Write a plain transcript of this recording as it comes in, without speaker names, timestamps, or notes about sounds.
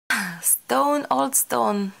old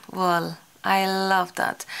stone wall. I love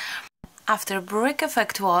that. After brick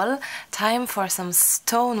effect wall, time for some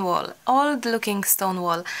stone wall, old looking stone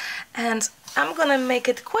wall. And I'm gonna make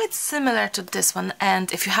it quite similar to this one.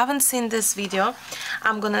 And if you haven't seen this video,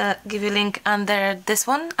 I'm gonna give you a link under this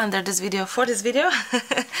one, under this video, for this video.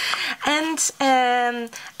 And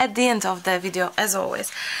at the end of the video, as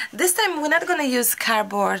always. This time we're not gonna use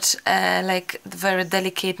cardboard, like very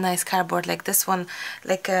delicate, nice cardboard like this one,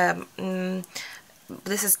 like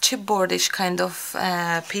this is chipboardish kind of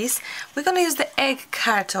piece. We're gonna use the egg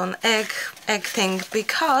carton, egg thing,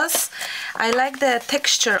 because I like the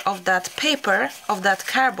texture of that paper, of that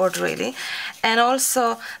cardboard really, and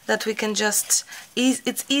also that we can just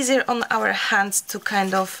it's easier on our hands to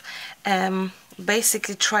kind of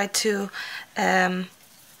basically try to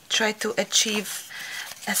achieve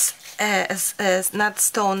as not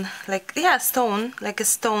stone, like, yeah, stone, like a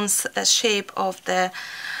stone's shape of the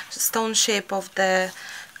stone shape of the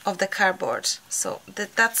cardboard. So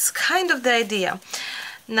that's kind of the idea.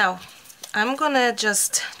 Now I'm gonna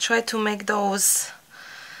just try to make those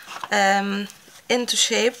into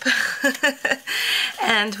shape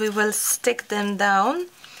and we will stick them down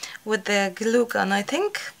with the glue gun, I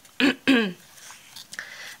think.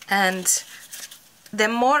 And the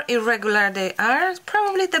more irregular they are,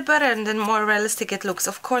 probably the better and the more realistic it looks.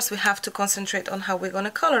 Of course we have to concentrate on how we're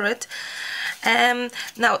gonna color it.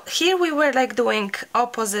 Now here we were like doing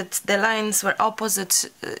opposite, the lines were opposite,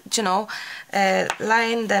 you know,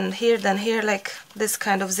 line, then here, like this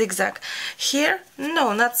kind of zigzag. Here,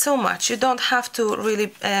 no, not so much. You don't have to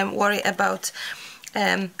really worry about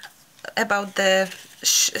the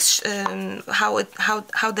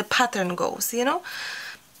how the pattern goes, you know.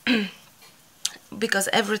 Because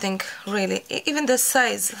everything really, even the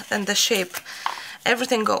size and the shape,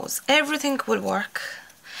 everything goes, everything will work,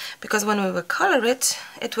 because when we will color it,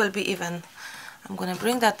 it will be even. I'm gonna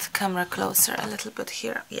bring that camera closer a little bit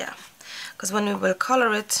here, yeah, because when we will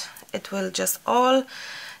color it, it will just all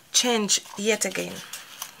change yet again.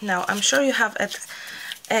 Now I'm sure you have an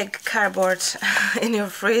egg cardboard in your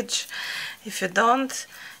fridge. If you don't,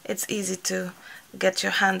 it's easy to get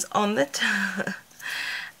your hands on it.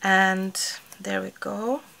 And there we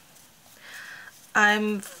go.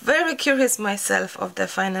 I'm very curious myself of the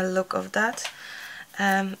final look of that.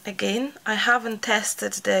 Again, I haven't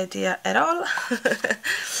tested the idea at all,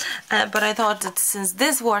 but I thought that since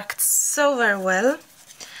this worked so very well,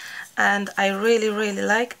 and I really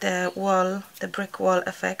like the wall, the brick wall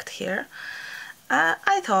effect here,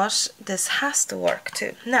 I thought this has to work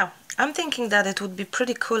too. Now, I'm thinking that it would be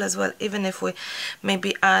pretty cool as well, even if we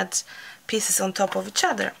maybe add pieces on top of each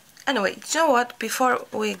other. Anyway, you know what, before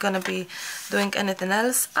we're gonna be doing anything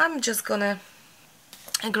else, I'm just gonna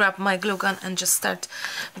grab my glue gun and just start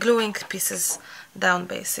gluing pieces down,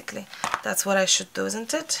 basically. That's what I should do,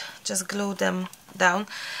 isn't it? Just glue them down.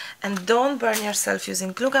 And don't burn yourself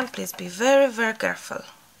using glue gun, please be very careful.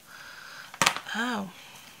 Oh.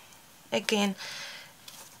 Again,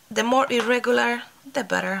 the more irregular, the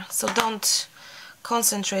better. So don't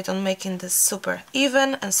concentrate on making this super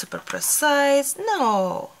even and super precise.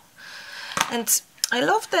 No. And I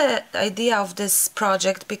love the idea of this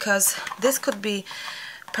project, because this could be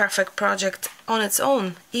perfect project on its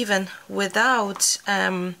own, even without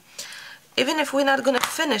even if we're not gonna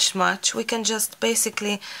finish much, we can just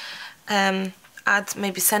basically add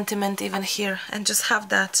maybe sentiment even here and just have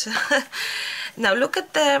that. Now look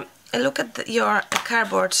at your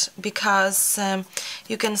cardboard, because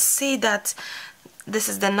you can see that this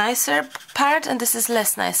is the nicer part and this is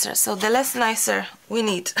less nicer. So the less nicer we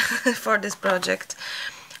need for this project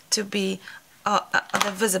to be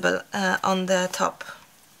visible on the top.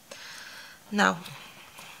 Now,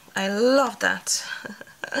 I love that.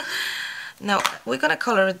 Now, we're gonna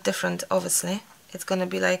color it different, obviously. It's gonna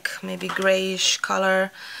be like maybe grayish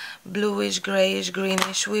color, bluish, grayish,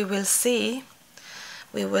 greenish. We will see.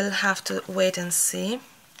 We will have to wait and see.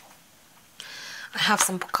 I have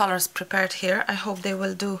some colors prepared here. I hope they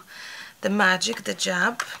will do the magic, the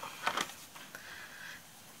job.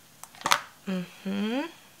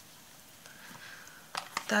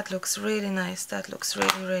 That looks really nice. That looks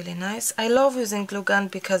really nice. I love using glue gun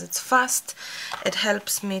because it's fast. It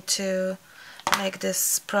helps me to make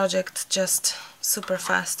this project just super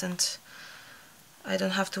fast, and I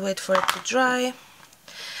don't have to wait for it to dry.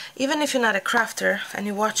 Even if you're not a crafter and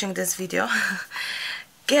you're watching this video,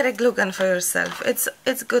 get a glue gun for yourself.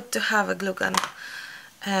 It's good to have a glue gun.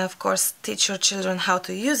 Of course, teach your children how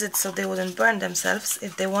to use it so they wouldn't burn themselves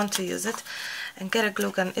if they want to use it. And get a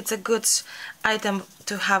glue gun. It's a good item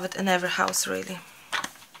to have it in every house, really.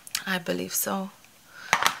 I believe so.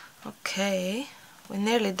 Okay, we're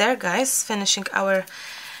nearly there, guys, finishing our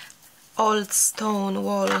old stone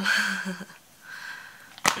wall.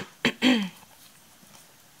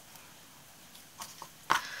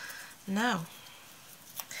 Now,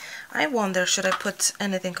 I wonder, should I put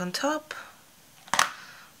anything on top?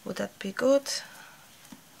 Would that be good?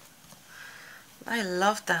 I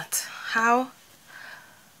love that. How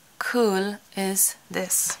cool is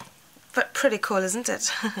this? But pretty cool, isn't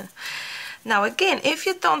it? Now again, if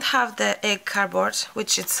you don't have the egg cardboard,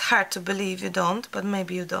 which it's hard to believe you don't, but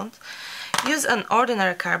maybe you don't, use an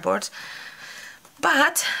ordinary cardboard,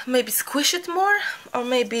 but maybe squish it more, or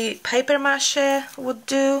maybe paper mache would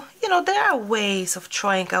do. You know, there are ways of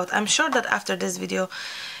trying out. I'm sure that after this video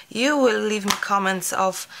you will leave me comments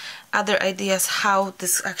of other ideas how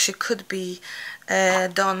this actually could be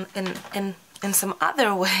done in some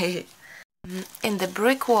other way. In the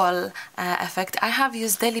brick wall effect, I have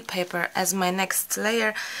used daily paper as my next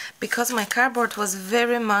layer because my cardboard was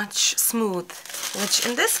very much smooth, which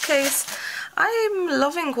in this case I'm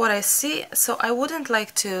loving what I see, so I wouldn't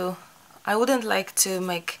like to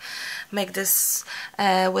make this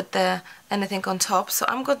with the anything on top. So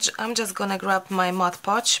I'm just gonna grab my Mod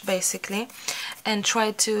Podge basically and try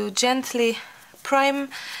to gently prime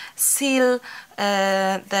seal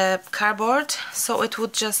the cardboard, so it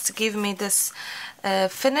would just give me this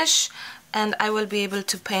finish, and I will be able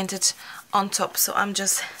to paint it on top. So I'm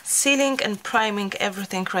just sealing and priming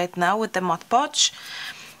everything right now with the Mod Podge,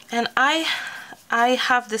 and I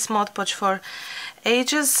have this Mod Podge for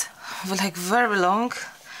ages, like very long.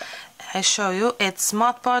 I show you, it's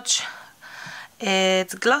Mod Podge,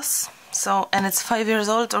 it's gloss, so, and it's 5 years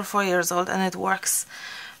old or 4 years old, and it works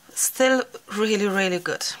still really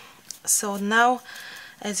good. So now,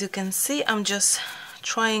 as you can see, I'm just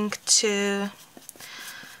trying to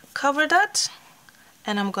cover that,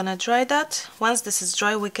 and I'm gonna dry that. Once this is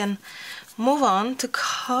dry, we can move on to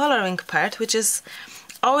coloring part, which is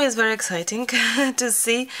always very exciting to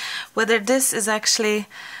see whether this is actually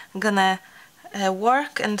gonna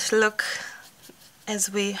work and look as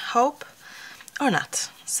we hope or not.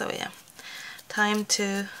 So yeah, time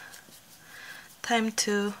to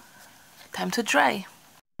dry.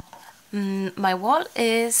 My wall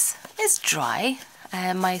is dry,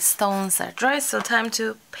 my stones are dry, so time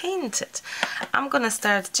to paint it. I'm gonna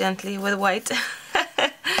start gently with white.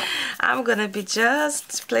 I'm gonna be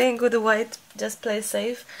just playing with the white, just play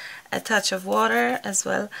safe, a touch of water as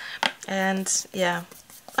well, and yeah,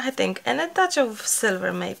 I think, and a touch of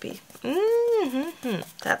silver maybe.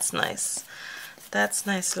 That's nice. That's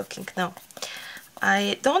nice looking. Now,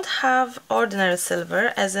 I don't have ordinary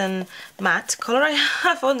silver, as in matte color. I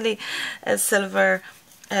have only a silver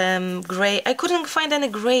grey. I couldn't find any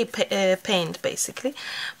grey paint basically,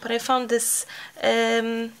 but I found this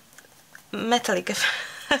metallic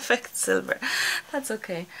effect silver. That's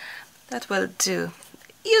okay. That will do.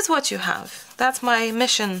 Use what you have. That's my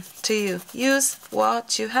mission to you. Use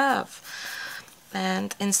what you have.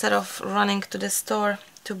 And instead of running to the store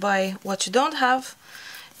to buy what you don't have,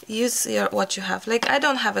 use what you have. Like, I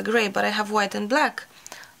don't have a grey, but I have white and black,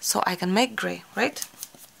 so I can make grey, right?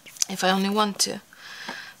 If I only want to.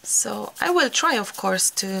 So I will try, of course,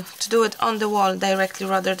 to do it on the wall directly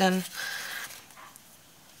rather than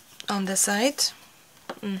on the side.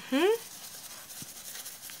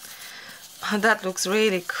 Oh, that looks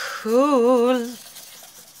really cool.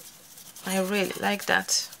 I really like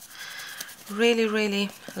that. Really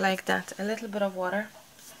like that. A little bit of water.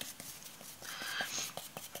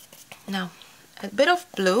 Now, a bit of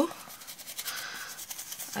blue.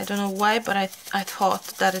 I don't know why, but I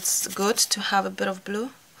thought that it's good to have a bit of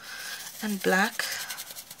blue. And black.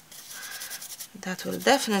 That will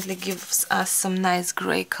definitely give us some nice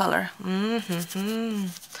grey color.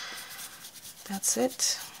 That's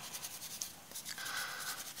it.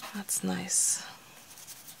 That's nice.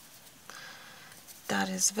 That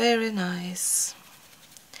is very nice.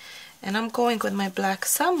 And I'm going with my black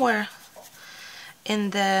somewhere in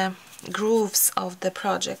the grooves of the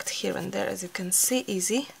project, here and there, as you can see,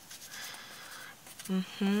 easy.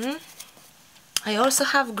 I also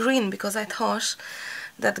have green because I thought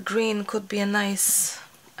that green could be a nice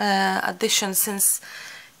addition, since,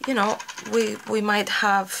 you know, we might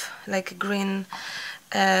have like a green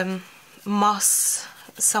moss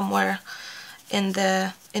somewhere in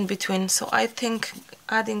between. So I think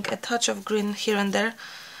adding a touch of green here and there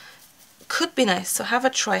could be nice. So have a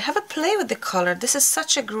try, have a play with the color. This is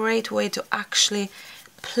such a great way to actually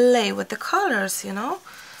play with the colors, you know,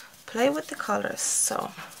 play with the colors.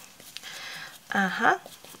 So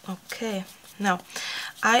okay, now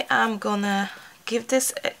I am gonna give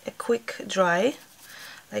this a quick dry,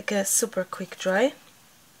 like a super quick dry,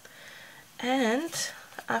 And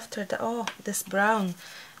after the, oh, this brown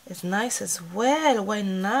is nice as well, why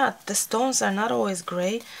not? The stones are not always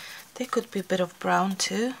gray, they could be a bit of brown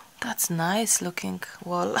too. That's nice looking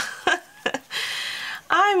wall.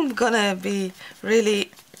 I'm gonna be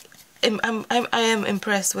really, I am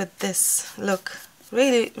impressed with this look.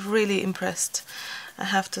 Really impressed, I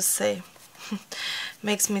have to say.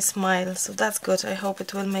 Makes me smile, so that's good. I hope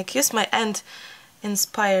it will make you smile and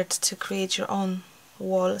inspired to create your own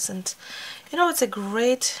walls. And you know, it's a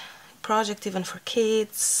great project even for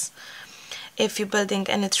kids if you're building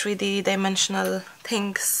any 3D dimensional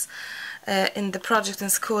things in the project in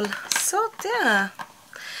school. So yeah,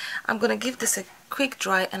 I'm gonna give this a quick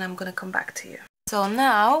dry and I'm gonna come back to you. So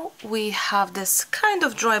now we have this kind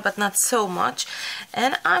of dry but not so much,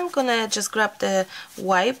 and I'm gonna just grab the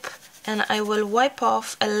wipe and I will wipe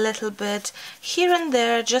off a little bit here and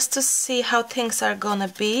there just to see how things are gonna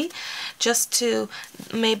be, just to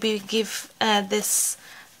maybe give this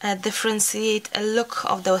differentiate a look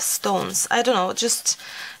of those stones. I don't know, just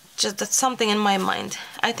that's something in my mind.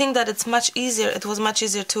 I think that it's much easier, it was much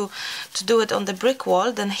easier to do it on the brick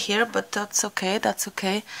wall than here, but that's okay, that's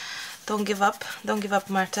okay. Don't give up,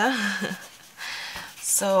 Marta.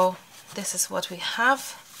 So this is what we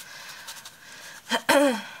have.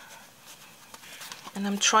 And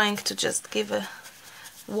I'm trying to just give a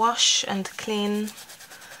wash and cleaner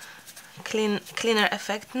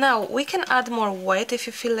effect. Now we can add more white if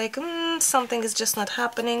you feel like something is just not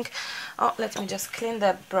happening. Oh, let me just clean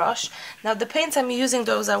the brush. Now the paints I'm using,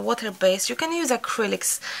 those are water-based. You can use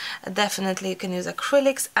acrylics, definitely you can use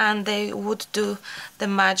acrylics, and they would do the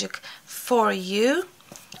magic for you,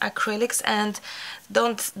 acrylics. And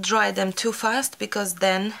don't dry them too fast, because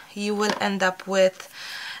then you will end up with,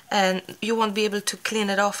 and you won't be able to clean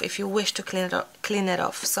it off if you wish to clean it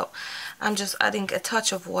off. So I'm just adding a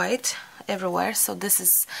touch of white everywhere, so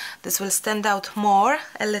this will stand out more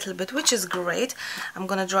a little bit, which is great. I'm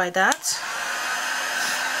gonna dry that.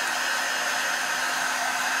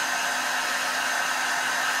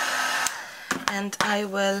 And I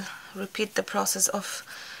will repeat the process of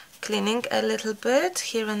cleaning a little bit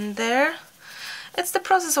here and there. It's the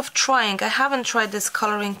process of trying. I haven't tried this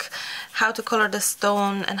coloring, how to color the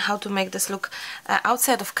stone and how to make this look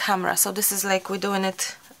outside of camera, so this is like we're doing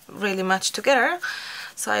it really much together.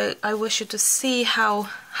 So I wish you to see how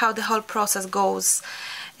the whole process goes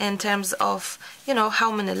in terms of, you know,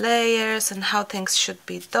 how many layers and how things should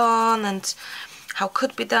be done and how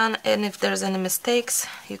could be done, and if there's any mistakes,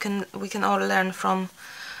 we can all learn from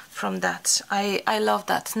that. I love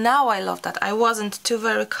that. Now I love that. I wasn't too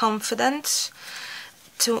very confident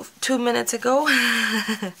 2 minutes ago,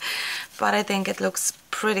 but I think it looks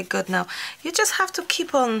pretty good now. You just have to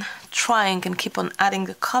keep on trying and keep on adding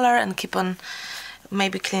the color and keep on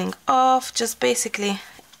maybe cleaning off. Just basically,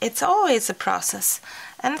 it's always a process,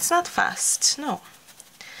 and it's not fast. No,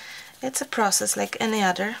 it's a process like any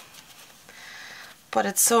other, but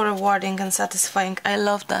it's so rewarding and satisfying. I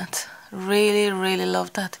love that. Really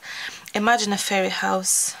love that. Imagine a fairy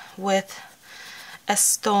house with a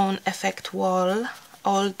stone effect wall,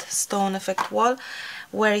 old stone effect wall,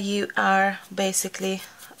 where you are basically,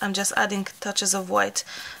 I'm just adding touches of white,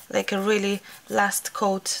 like a really last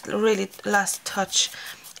coat, really last touch,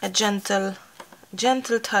 a gentle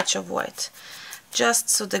touch of white, just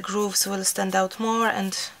so the grooves will stand out more,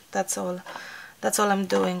 and that's all I'm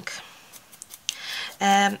doing.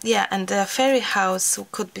 Yeah, and the fairy house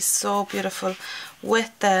could be so beautiful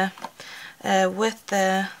with the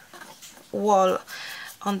wall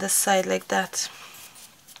on the side like that.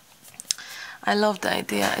 I love the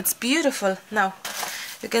idea. It's beautiful. Now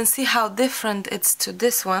you can see how different it's to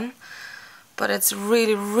this one, but it's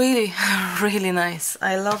really nice.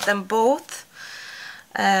 I love them both.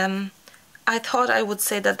 I thought I would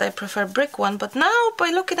say that I prefer brick one, but now by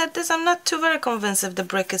looking at this, I'm not too very convinced if the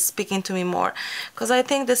brick is speaking to me more, because I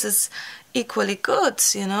think this is equally good,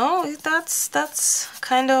 you know. That's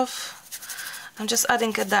kind of, I'm just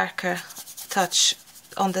adding a darker touch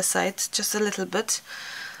on the side, just a little bit.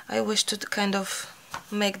 I wish to kind of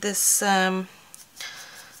make this, I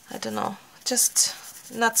don't know, just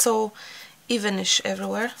not so evenish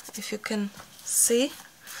everywhere, if you can see,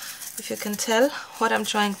 if you can tell what I'm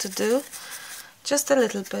trying to do. Just a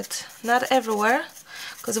little bit, not everywhere,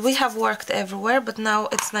 because we have worked everywhere, but now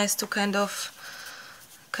it's nice to kind of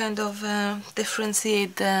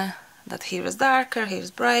differentiate that here is darker, here is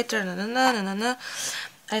brighter,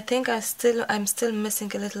 I think I'm still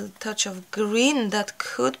missing a little touch of green that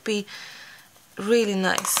could be really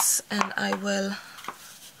nice, and I will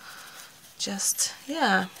just,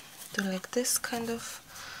 yeah, do like this kind of.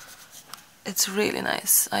 It's really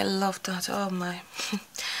nice. I love that. Oh my.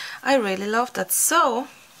 I really love that. So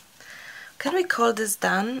can we call this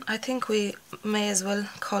done? I think we may as well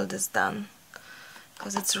call this done,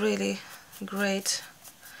 because it's really great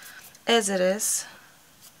as it is.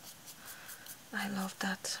 I love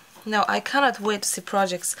that. Now I cannot wait to see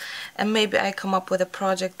projects, and maybe I come up with a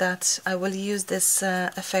project that I will use this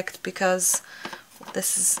effect, because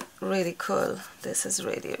this is really cool. This is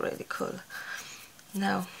really, really cool.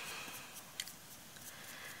 Now,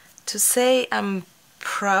 to say I'm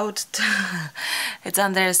proud to it's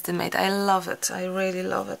underestimate. I love it. I really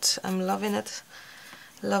love it. I'm loving it.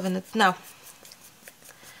 Loving it. Now,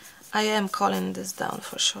 I am calling this down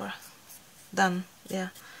for sure. Done. Yeah,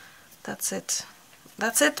 that's it.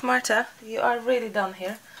 That's it, Marta. You are really done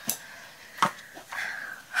here.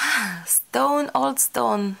 Stone, old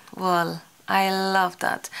stone wall. I love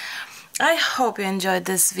that. I hope you enjoyed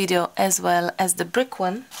this video as well as the brick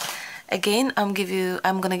one. Again, I'm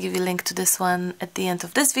gonna give you a link to this one at the end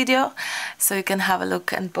of this video, so you can have a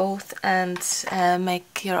look at both and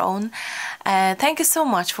make your own. Thank you so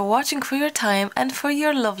much for watching, for your time, and for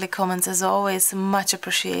your lovely comments, as always. Much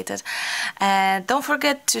appreciated. Don't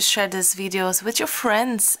forget to share these videos with your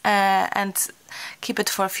friends and keep it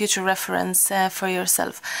for future reference for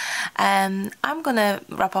yourself. I'm gonna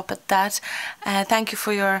wrap up at that. Thank you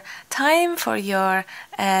for your time, for your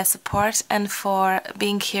support, and for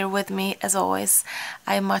being here with me as always.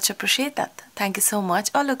 I much appreciate that. Thank you so much.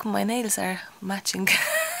 Oh look, my nails are matching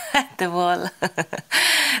at the wall.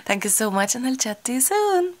 Thank you so much, and I'll chat to you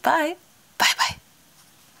soon. Bye. Bye bye.